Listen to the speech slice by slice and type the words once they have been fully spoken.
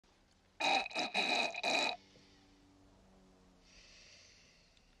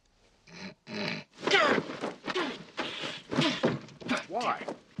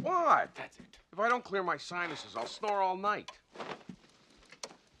I don't clear my sinuses, I'll snore all night.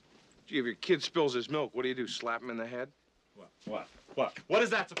 Gee, if your kid spills his milk, what do? Slap him in the head? What is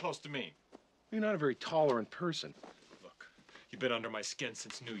that supposed to mean? You're not a very tolerant person. Look, you've been under my skin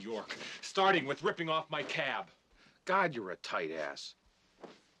since New York, starting with ripping off my cab. God, you're a tight ass.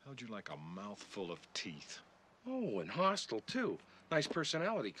 How'd you like a mouthful of teeth? Oh, and hostile, too. Nice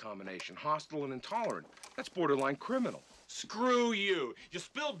personality combination. Hostile and intolerant. That's borderline criminal. Screw you. You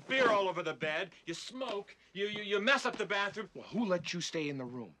spilled beer all over the bed. You smoke. You mess up the bathroom. Well, who let you stay in the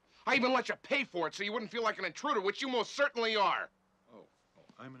room? I even let you pay for it so you wouldn't feel like an intruder, which you most certainly are. Oh,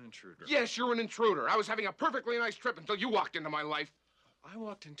 I'm an intruder. Yes, you're an intruder. I was having a perfectly nice trip until you walked into my life. I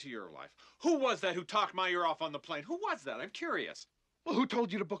walked into your life. Who was that who talked my ear off on the plane? Who was that? I'm curious. Well, who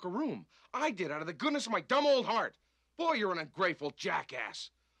told you to book a room? I did, out of the goodness of my dumb old heart. Boy, you're an ungrateful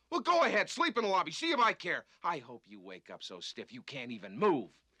jackass. Well, go ahead, sleep in the lobby, see if I care. I hope you wake up so stiff you can't even move.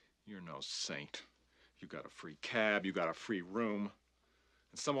 You're no saint. You got a free cab, you got a free room,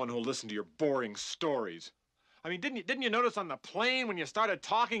 and someone who'll listen to your boring stories. I mean, didn't you notice on the plane when you started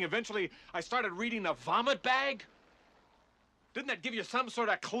talking, eventually I started reading the vomit bag? Didn't that give you some sort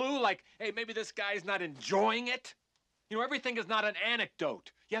of clue, like, hey, maybe this guy's not enjoying it? You know, everything is not an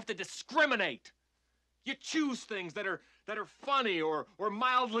anecdote. You have to discriminate. You choose things that are funny or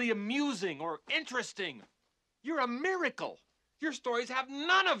mildly amusing or interesting. You're a miracle. Your stories have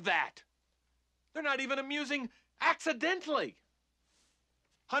none of that. They're not even amusing accidentally.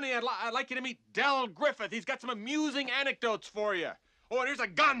 Honey, I'd like you to meet Del Griffith. He's got some amusing anecdotes for you. Oh, and here's a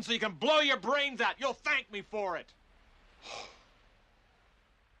gun so you can blow your brains out. You'll thank me for it.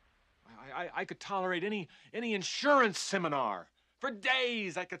 I could tolerate any insurance seminar. For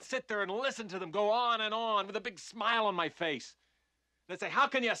days, I could sit there and listen to them go on and on with a big smile on my face. They'd say, how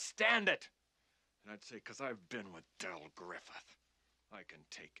can you stand it? And I'd say, because I've been with Del Griffith. I can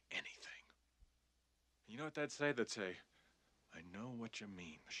take anything. You know what they'd say? They'd say, I know what you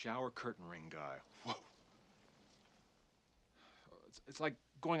mean. The shower curtain ring guy. Whoa. It's like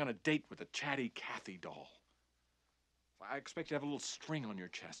going on a date with a Chatty Cathy doll. I expect you to have a little string on your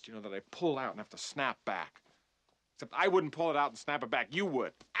chest, you know, that I pull out and have to snap back. Except I wouldn't pull it out and snap it back. You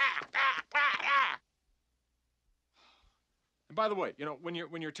would. And by the way, you know, when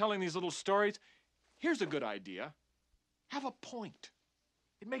you're telling these little stories, here's a good idea. Have a point.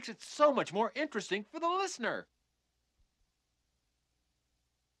 It makes it so much more interesting for the listener.